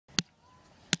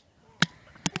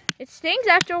It stings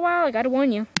after a while, I gotta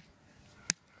warn you.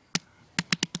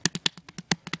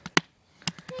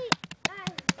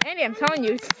 Andy, I'm telling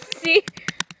you, see?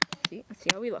 Let's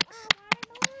see how he looks.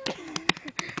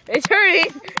 It's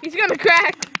hurting. He's gonna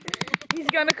crack. He's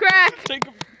gonna crack. Take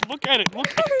a look at it. Look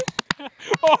at it.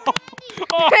 Oh.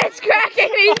 It's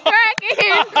cracking. He's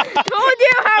cracking. Told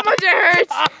you how much it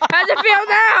hurts. How's it feel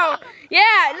now?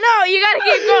 Yeah, no, you gotta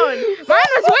keep going.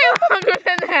 Mine was way longer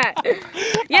than that.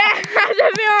 Yeah, how's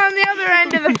it feel on the other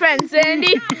end of the fence,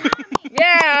 Andy?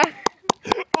 Yeah.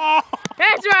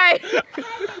 That's right.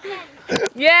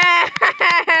 Yeah.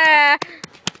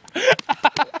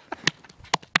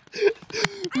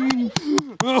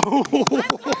 Oh,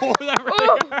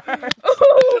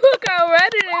 look how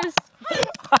red it is.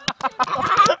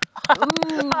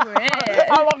 Ooh, red.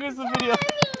 How long is the video?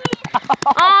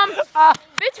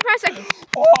 55 seconds.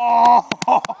 Oh,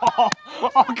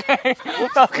 okay.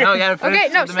 No, we gotta finish Okay,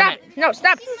 no, the stop. minute. No,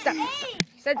 stop.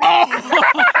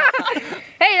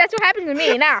 Hey, that's what happened to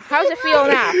me. Now, how's it feel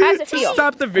now? How's it feel?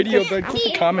 Stop the video, but put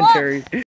the commentary.